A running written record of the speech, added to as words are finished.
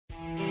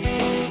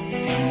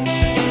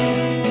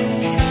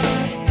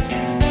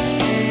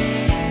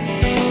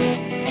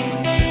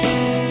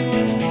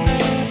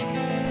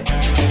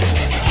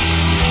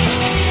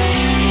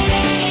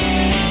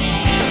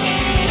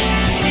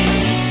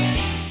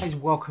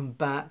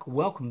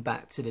welcome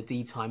back to the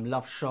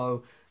DeeTimeLove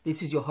show.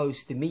 This is your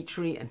host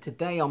Dimitri, and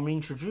today I'm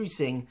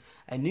introducing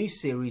a new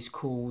series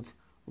called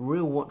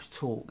Real Watch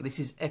Talk. This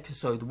is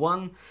episode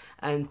 1,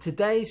 and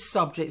today's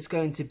subject is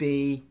going to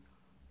be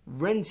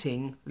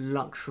renting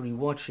luxury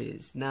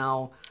watches.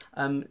 Now,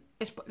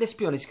 let's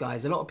be honest,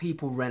 guys. A lot of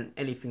people rent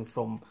anything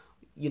from,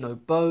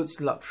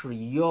 boats, luxury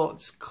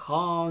yachts,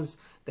 cars.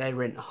 They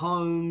rent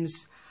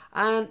homes,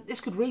 and there's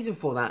good reason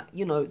for that.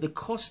 The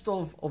cost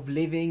of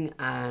living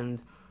and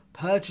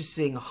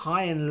purchasing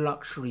high-end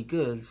luxury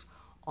goods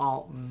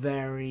are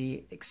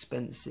very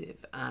expensive,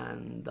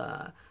 and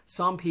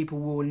some people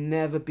will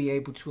never be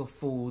able to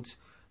afford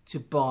to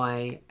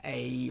buy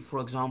for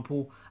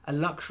example, a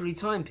luxury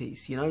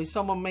timepiece.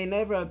 Someone may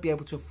never be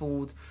able to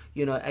afford,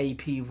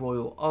 AP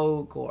Royal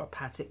Oak or a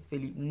Patek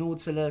Philippe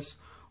Nautilus,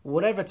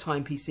 whatever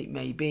timepiece it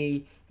may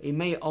be. It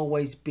may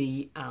always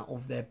be out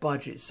of their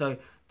budget. So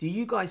do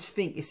you guys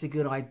think it's a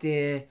good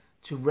idea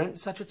to rent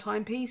such a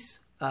timepiece?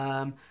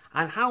 And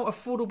how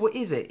affordable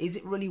is it? Is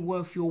it really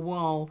worth your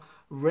while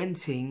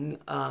renting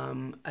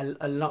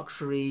a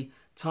luxury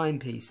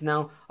timepiece?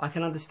 Now, I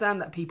can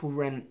understand that people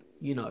rent,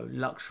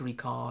 luxury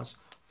cars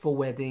for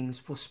weddings,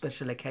 for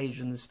special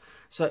occasions.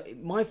 So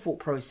my thought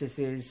process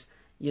is,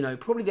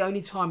 probably the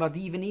only time I'd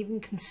even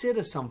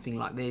consider something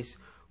like this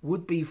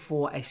would be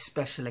for a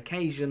special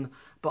occasion.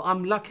 But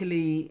I'm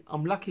lucky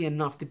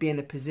enough to be in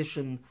a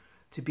position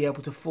to be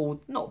able to afford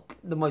not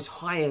the most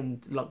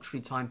high-end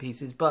luxury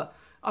timepieces, but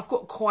I've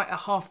got quite a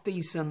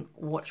half-decent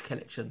watch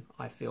collection,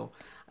 I feel.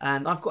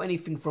 And I've got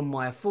anything from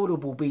my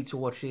affordable beta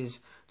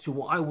watches to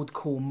what I would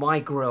call my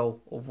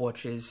grail of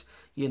watches.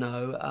 I've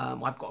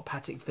got a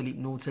Patek Philippe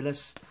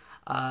Nautilus.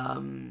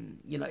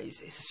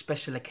 It's a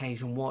special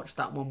occasion watch.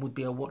 That one would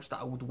be a watch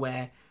that I would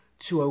wear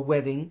to a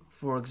wedding,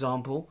 for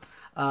example.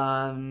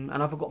 And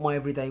I've got my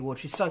everyday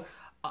watches. So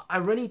I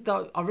really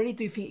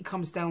do think it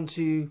comes down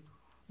to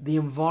the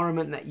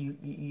environment that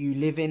you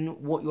live in,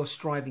 what you're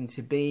striving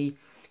to be.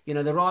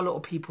 There are a lot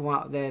of people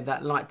out there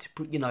that like to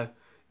put,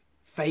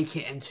 fake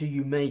it until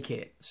you make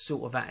it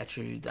sort of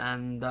attitude.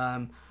 And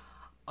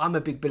I'm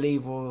a big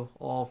believer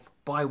of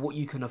buy what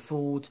you can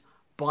afford,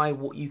 buy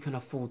what you can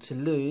afford to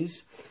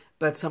lose.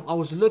 But I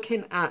was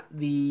looking at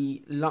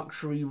the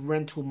luxury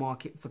rental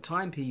market for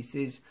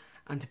timepieces,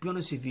 and to be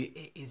honest with you,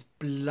 it is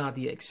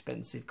bloody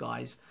expensive,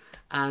 guys.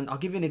 And I'll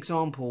give you an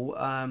example.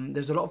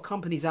 There's a lot of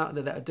companies out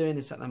there that are doing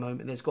this at the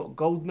moment. There's got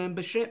gold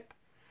membership,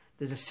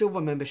 there's a silver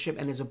membership,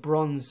 and there's a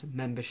bronze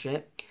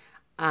membership.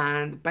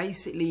 And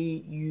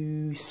basically,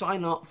 you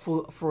sign up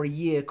for a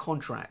year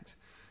contract.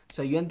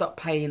 So you end up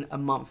paying a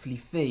monthly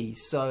fee.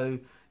 So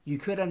you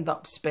could end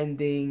up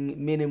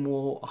spending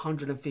minimal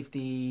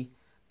 $150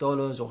 or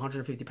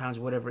 £150,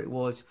 whatever it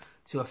was,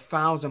 to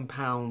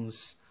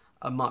 £1,000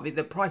 a month.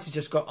 The prices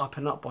just go up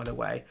and up, by the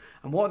way.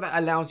 And what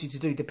that allows you to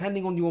do,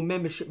 depending on your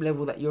membership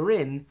level that you're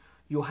in,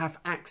 you'll have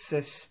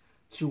access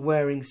to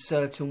wearing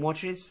certain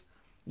watches,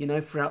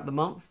 throughout the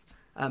month.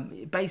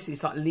 Basically,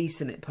 it's like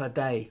leasing it per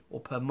day or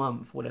per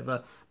month,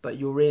 whatever. But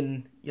you're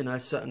in, a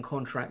certain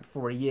contract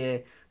for a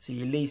year, so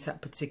you lease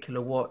that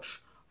particular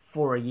watch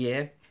for a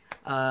year.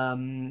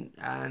 And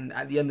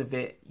at the end of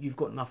it, you've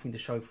got nothing to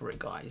show for it,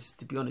 guys,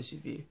 to be honest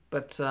with you.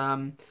 But,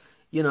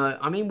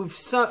 with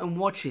certain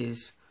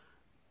watches,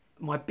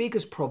 my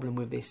biggest problem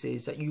with this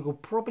is that you will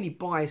probably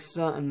buy a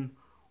certain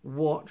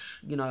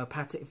watch, a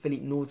Patek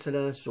Philippe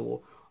Nautilus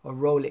or a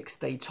Rolex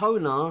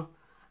Daytona,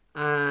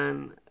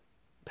 and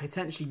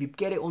potentially if you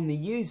get it on the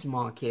used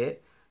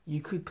market, you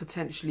could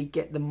potentially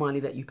get the money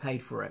that you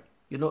paid for it.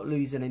 You're not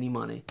losing any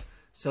money.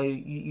 So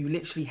you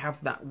literally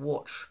have that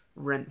watch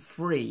rent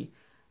free.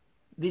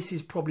 This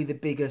is probably the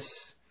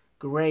biggest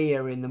grey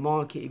area in the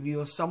market. If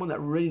you're someone that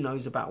really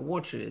knows about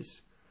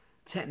watches,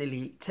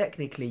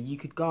 technically you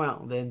could go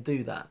out there and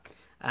do that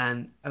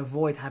and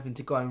avoid having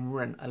to go and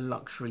rent a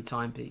luxury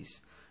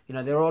timepiece.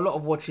 There are a lot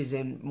of watches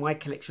in my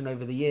collection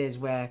over the years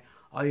where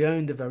I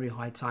owned a very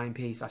high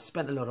timepiece. I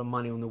spent a lot of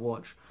money on the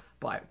watch,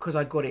 but because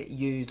I got it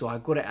used, or I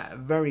got it at a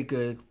very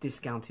good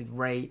discounted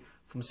rate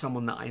from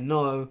someone that I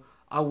know,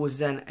 I was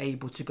then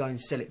able to go and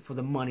sell it for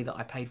the money that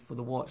I paid for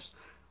the watch.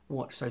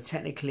 So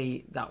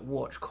technically that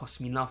watch cost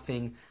me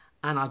nothing,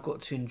 and I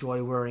got to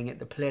enjoy wearing it.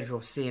 The pleasure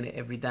of seeing it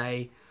every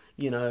day,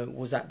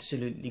 was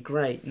absolutely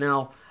great.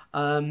 Now,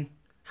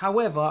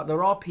 however,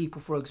 there are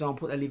people, for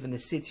example, that live in the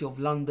city of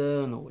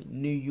London or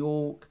New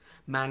York,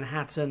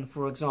 Manhattan,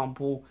 for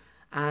example,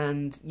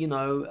 and you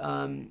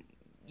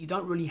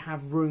don't really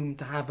have room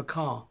to have a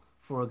car,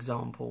 for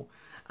example.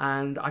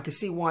 And I can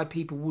see why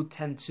people would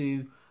tend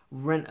to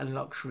rent a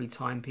luxury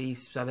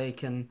timepiece so they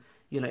can,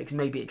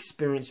 maybe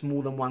experience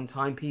more than one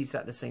timepiece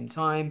at the same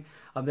time.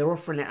 They're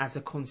offering it as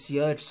a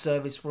concierge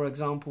service, for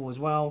example, as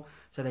well.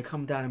 So they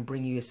come down and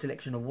bring you a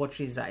selection of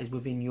watches that is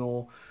within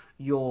your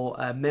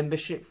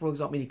membership, for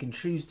example. You can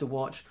choose the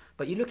watch,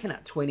 but you're looking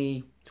at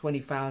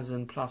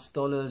 $20,000 plus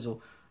dollars, or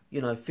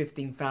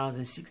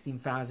 15,000,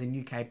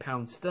 16,000 UK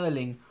pounds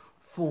sterling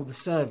for the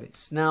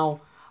service.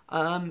 Now,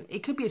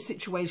 it could be a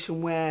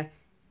situation where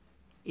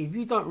if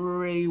you don't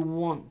really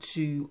want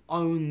to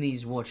own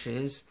these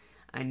watches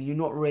and you're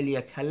not really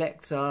a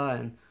collector,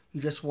 and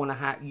you just want to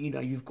have, you know,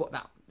 you've got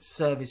that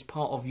service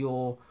part of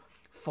your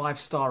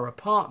 5-star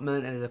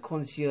apartment, and there's a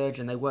concierge,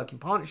 and they work in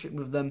partnership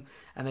with them,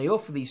 and they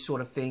offer these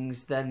sort of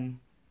things, then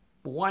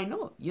why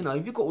not? You know,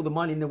 if you've got all the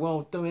money in the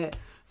world, do it.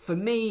 For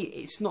me,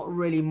 it's not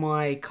really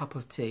my cup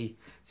of tea,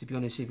 to be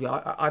honest with you.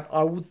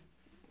 I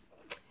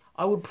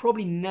would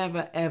probably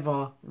never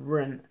ever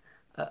rent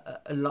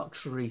a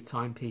luxury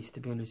timepiece, to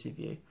be honest with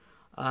you.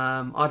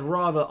 I'd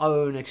rather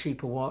own a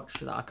cheaper watch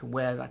that I can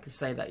wear, that I can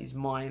say that is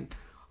mine.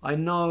 I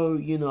know,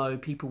 you know,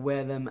 people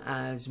wear them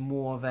as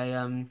more of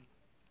a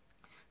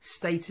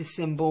status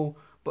symbol,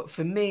 but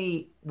for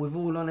me, with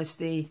all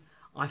honesty,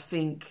 I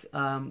think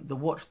the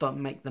watch don't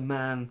make the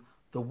man.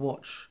 The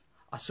watch,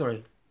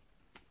 sorry,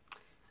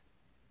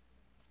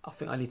 I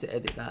think I need to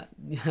edit that.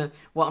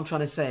 What I'm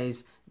trying to say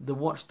is the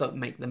watch don't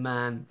make the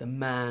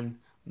man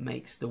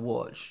makes the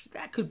watch.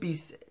 That could be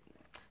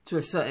to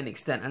a certain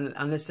extent,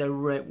 unless they're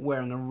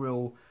wearing a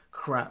real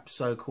crap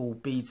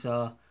so-called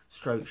beta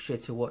stroke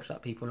shitter watch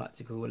that people like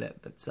to call it.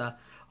 But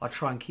I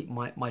try and keep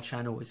my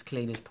channel as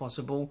clean as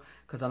possible,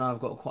 because I know I've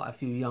got quite a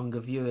few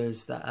younger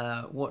viewers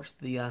that watch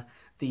the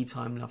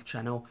DeeTimeLove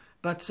channel.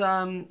 But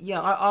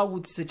yeah, I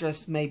would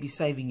suggest maybe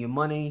saving your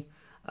money.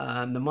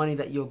 The money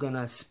that you're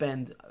gonna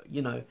spend,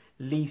 you know,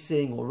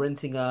 leasing or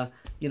renting a,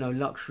 you know,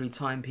 luxury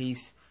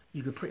timepiece,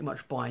 you could pretty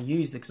much buy a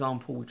used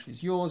example, which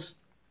is yours.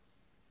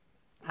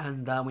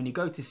 And when you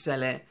go to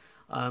sell it,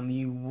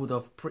 you would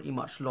have pretty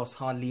much lost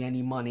hardly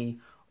any money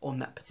on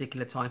that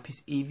particular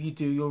timepiece if you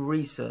do your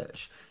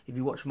research. If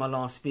you watch my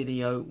last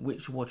video,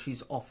 which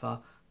watches offer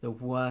the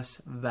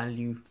worst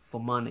value for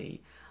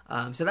money.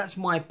 So that's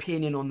my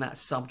opinion on that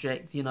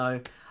subject. You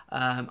know,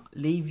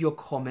 leave your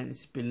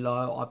comments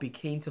below. I'd be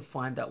keen to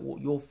find out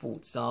what your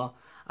thoughts are.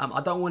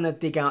 I don't want to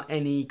dig out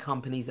any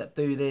companies that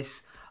do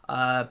this,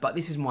 but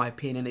this is my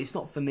opinion. It's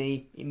not for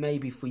me, it may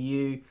be for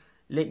you.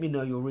 Let me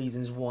know your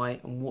reasons why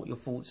and what your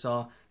thoughts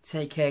are.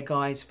 Take care,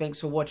 guys.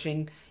 Thanks for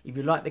watching. If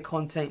you like the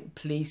content,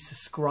 please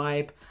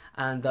subscribe.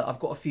 And I've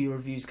got a few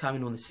reviews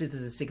coming on the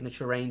Citizen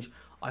Signature range.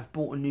 I've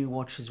bought a new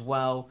watch as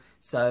well.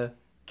 So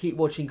keep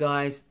watching,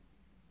 guys.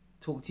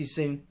 Talk to you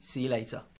soon. See you later.